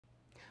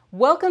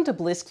Welcome to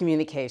Bliss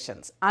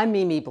Communications. I'm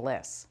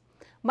Bliss.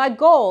 My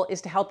goal is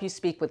to help you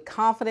speak with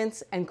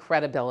confidence and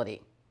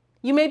credibility.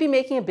 You may be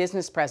making a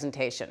business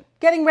presentation,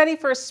 getting ready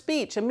for a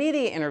speech, a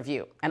media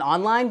interview, an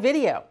online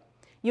video.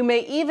 You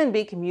may even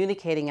be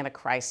communicating in a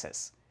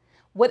crisis.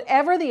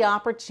 Whatever the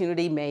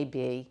opportunity may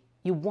be,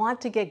 you want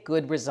to get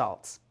good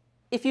results.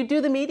 If you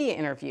do the media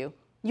interview,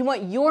 you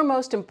want your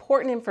most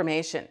important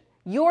information,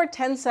 your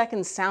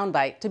 10-second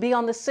soundbite, to be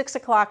on the 6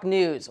 o'clock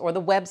news or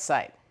the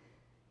website.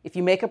 If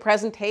you make a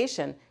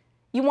presentation,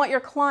 you want your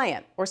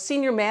client or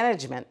senior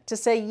management to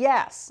say,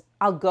 yes,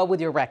 I'll go with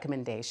your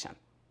recommendation.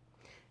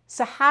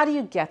 So how do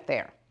you get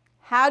there?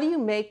 How do you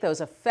make those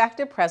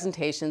effective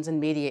presentations and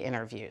media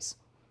interviews?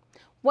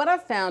 What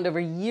I've found over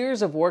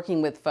years of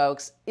working with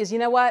folks is, you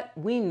know what?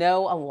 We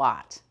know a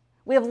lot.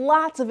 We have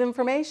lots of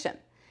information.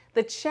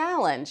 The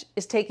challenge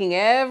is taking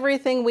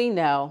everything we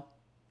know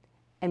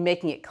and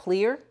making it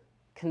clear,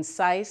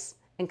 concise,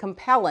 and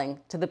compelling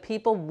to the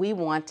people we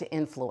want to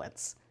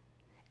influence.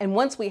 And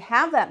once we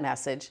have that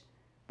message,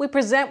 we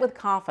present with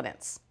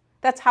confidence.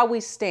 That's how we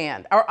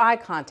stand, our eye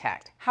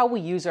contact, how we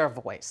use our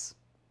voice.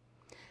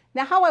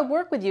 Now, how I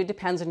work with you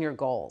depends on your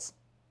goals.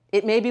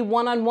 It may be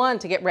one-on-one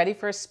to get ready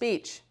for a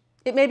speech.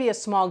 It may be a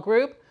small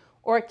group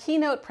or a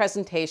keynote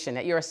presentation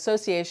at your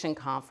association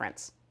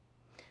conference.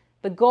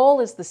 The goal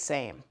is the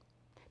same,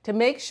 to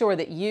make sure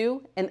that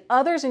you and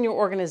others in your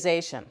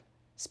organization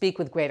speak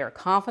with greater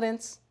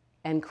confidence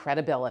and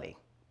credibility.